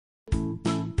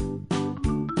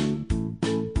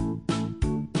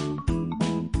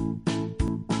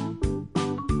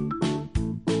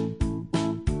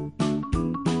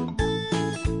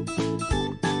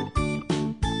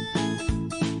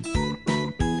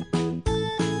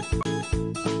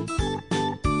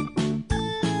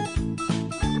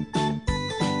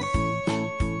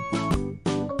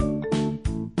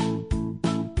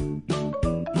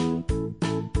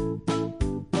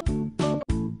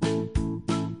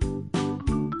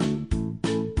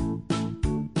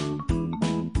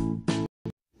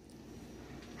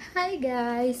Hi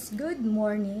guys! Good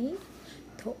morning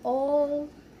to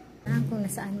all. Kung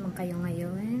nasaan man kayo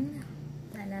ngayon,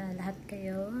 sana lahat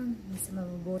kayo nasa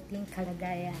mabubuting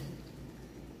kalagayan.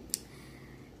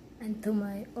 And to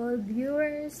my all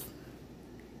viewers,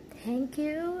 thank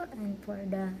you, and for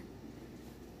the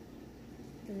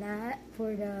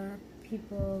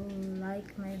people who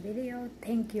like my video,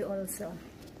 thank you also.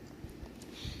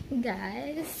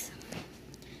 Guys,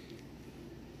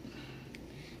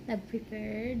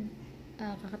 nag-prepared,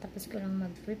 kakatapos ko lang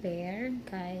mag-prepare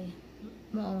kay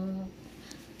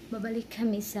mabalik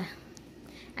kami sa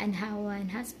Anhawan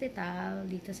Hospital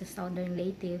dito sa Southern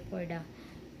Leyte for the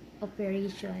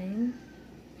operation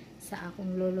sa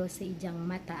akong lolo sa ijang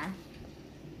mata.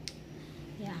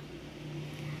 Yeah.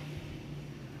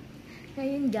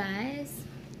 Ngayon guys,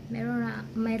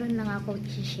 mayroon lang ako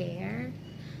i-share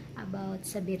about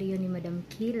sa video ni Madam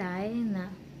Kilay na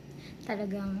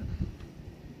talagang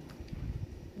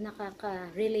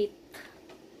nakaka-relate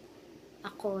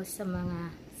ako sa mga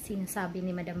sinasabi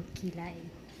ni Madam Kilay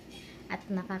at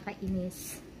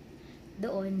nakakainis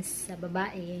doon sa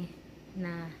babae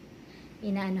na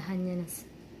inaanohan niya ng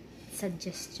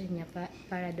suggestion niya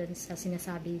para doon sa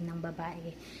sinasabi ng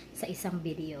babae sa isang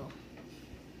video.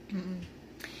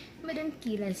 Madam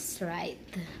Kilay's right,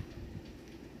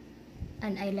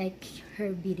 and I like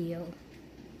her video.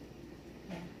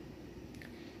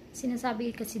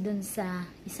 Sinasabi kasi dun sa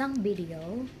isang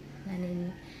video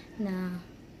na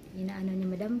inaano ni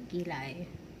Madam Kilay,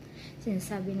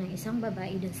 sinasabi ng isang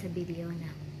babae dun sa video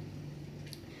na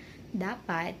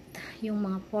dapat yung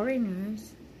mga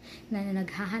foreigners na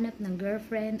naghahanap ng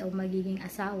girlfriend o magiging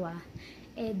asawa,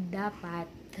 dapat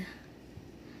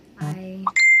ay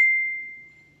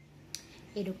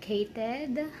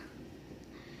educated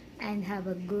and have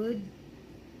a good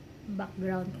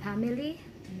background family,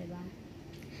 diba?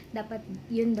 Dapat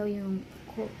yun daw yung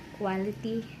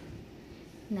quality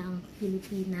ng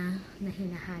Pilipina na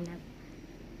hinahanap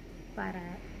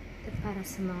para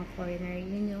sa mga foreigner.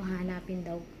 Yun yung hanapin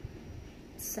daw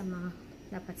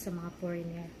dapat sa mga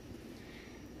foreigner.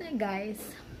 Na guys,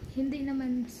 hindi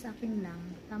naman sa akin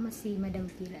lang, tama si Madam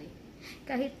Kilay.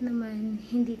 Kahit naman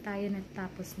hindi tayo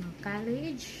natapos ng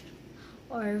college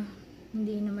or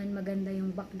hindi naman maganda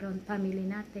yung background family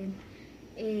natin,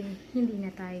 hindi na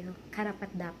tayo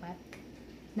karapat dapat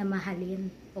na mahalin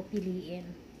o piliin.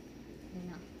 You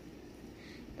know?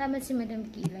 Tama si Madam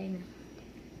Kilay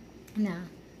na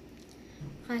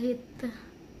kahit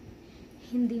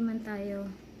hindi man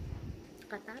tayo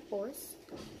katapos,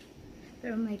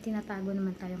 pero may tinatago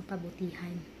naman tayong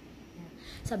kabutihan.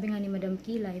 Sabi nga ni Madam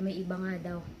Kilay, may iba nga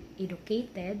daw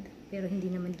educated pero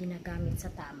hindi naman ginagamit sa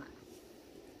tama.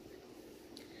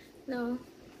 No,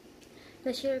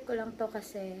 na-share ko lang to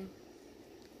kasi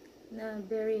na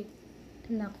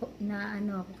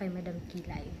ano ako kay Madam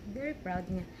Kilay. Very proud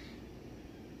niya.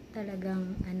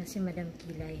 Talagang si Madam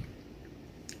Kilay.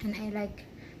 And I like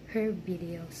her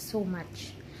video so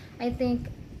much. I think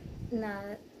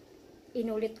na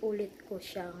inulit-ulit ko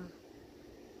siyang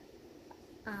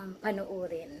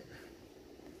panoorin.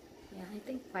 Yeah, I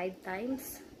think 5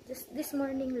 times. Just this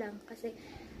morning lang kasi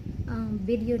ang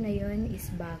video na yun is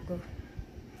bago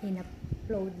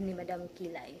in-upload ni Madam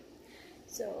Kilay.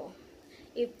 So,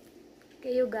 if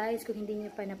kayo guys, kung hindi niyo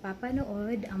pa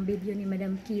napapanood ang video ni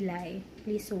Madam Kilay,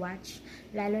 please watch.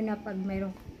 Lalo na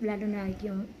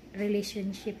yung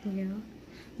relationship niyo,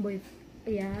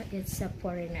 it's a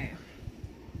foreigner.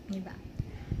 Diba?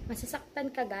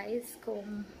 Masasaktan ka guys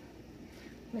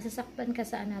masasaktan ka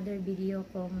sa another video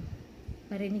kung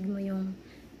marinig mo yung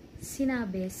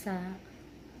sinabi sa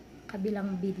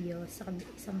kabilang video sa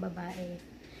isang babae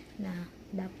na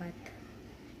dapat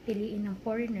piliin ng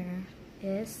foreigner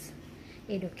is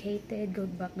educated,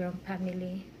 good background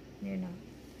family, you know.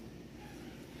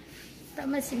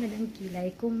 Tama si Madam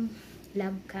Kilay, kung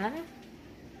love ka,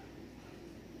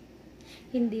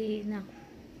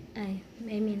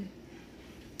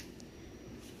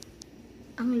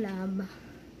 ang love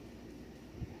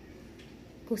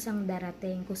kusang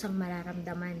darating, kusang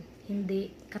mararamdaman,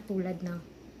 hindi katulad ng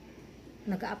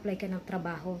nag-a-apply ka ng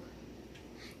trabaho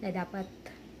na dapat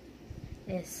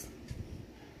is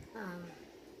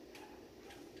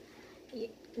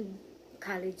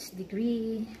college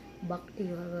degree,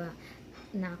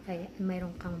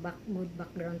 mayroon kang good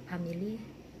background family.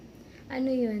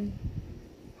 Ano yun?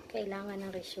 Kailangan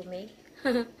ng resume.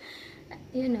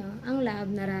 You know, ang love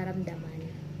nararamdaman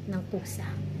ng pusa.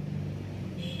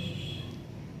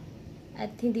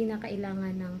 At hindi na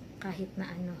kailangan ng kahit na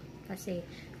ano. Kasi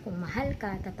kung mahal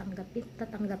ka,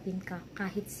 tatanggapin ka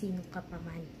kahit sino ka pa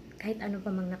man. Kahit ano pa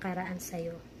mang nakaraan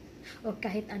sa'yo. O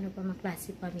kahit ano pa mang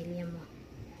klase pamilya mo.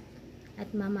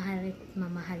 at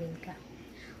mamahalin ka.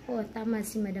 Oo, tama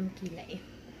si Madam Kilay.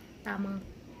 Tama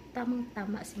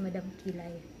si Madam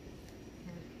Kilay.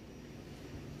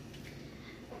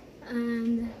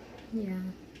 And yeah,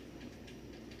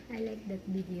 I like that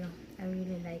video. I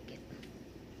really like it.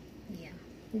 Yeah.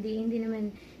 Hindi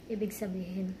naman ibig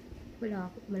sabihin wala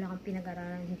kang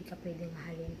pinag-aralan, hindi ka pwedeng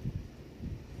mahalin.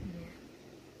 Yeah.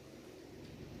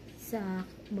 Sa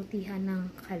butihan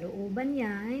ng kalooban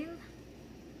yan,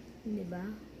 di ba?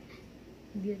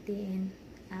 Beauty in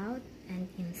out and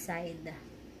inside.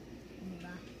 Di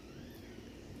ba?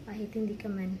 Kahit hindi ka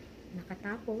man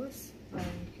nakatapos, o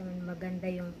hindi ka man maganda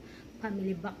yung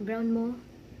family background mo,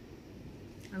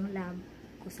 ang love,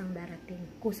 kusang darating,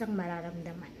 kusang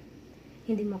mararamdaman.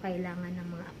 Hindi mo kailangan ng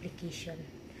mga application.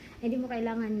 Hindi mo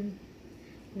kailangan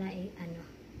na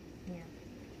yeah.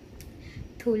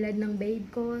 Tulad ng babe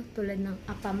ko, tulad ng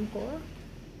apam ko.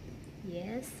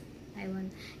 Yes,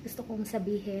 gusto kong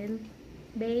sabihin,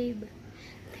 babe,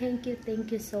 thank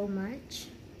you so much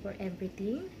for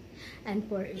everything and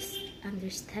for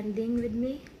understanding with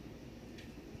me.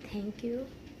 Thank you.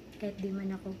 Kahit di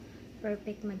man ako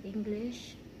perfect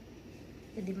mag-English,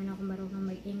 kahit di man ako marunong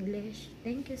mag-English,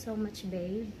 thank you so much,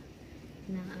 babe.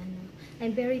 Na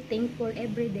I'm very thankful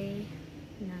every day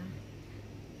na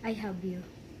I have you.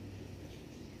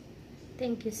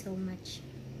 Thank you so much.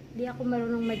 Di ako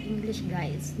marunong mag-English,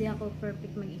 guys. Di ako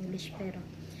perfect mag-English, pero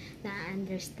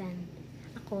na-understand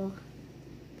ako.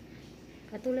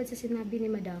 Katulad sa sinabi ni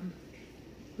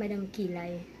Madam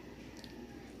Kilay,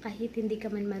 kahit hindi ka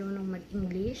man marunong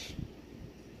mag-English,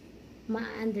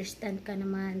 ma-understand ka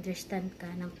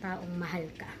ng taong mahal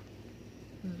ka.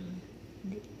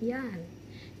 Yan.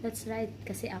 That's right.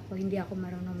 Kasi hindi ako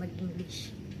marunong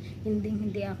mag-English.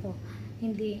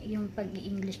 Hindi yung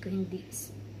pag-i-English ko hindi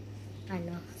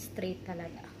straight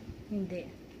talaga. Hindi.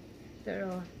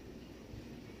 Pero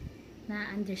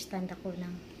na-understand ako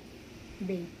ng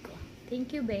babe ko.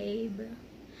 Thank you, babe.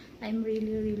 I'm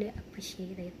really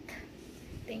appreciate it.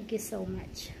 Thank you so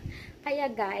much. Kaya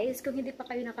guys, kung hindi pa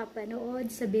kayo nakapanood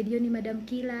sa video ni Madam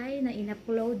Kilay na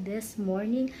in-upload this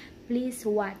morning, please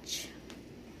watch.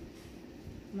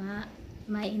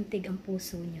 Maintig ang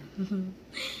puso nyo.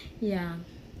 Yeah.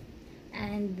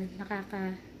 And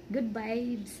good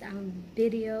vibes ang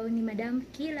video ni Madam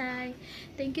Kilay.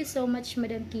 Thank you so much,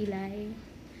 Madam Kilay.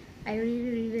 I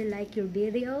really like your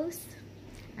videos.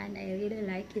 And I really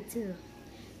like it too.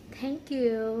 Thank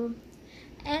you.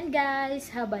 And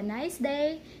guys, have a nice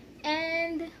day.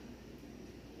 And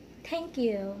thank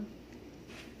you.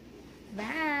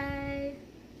 Bye.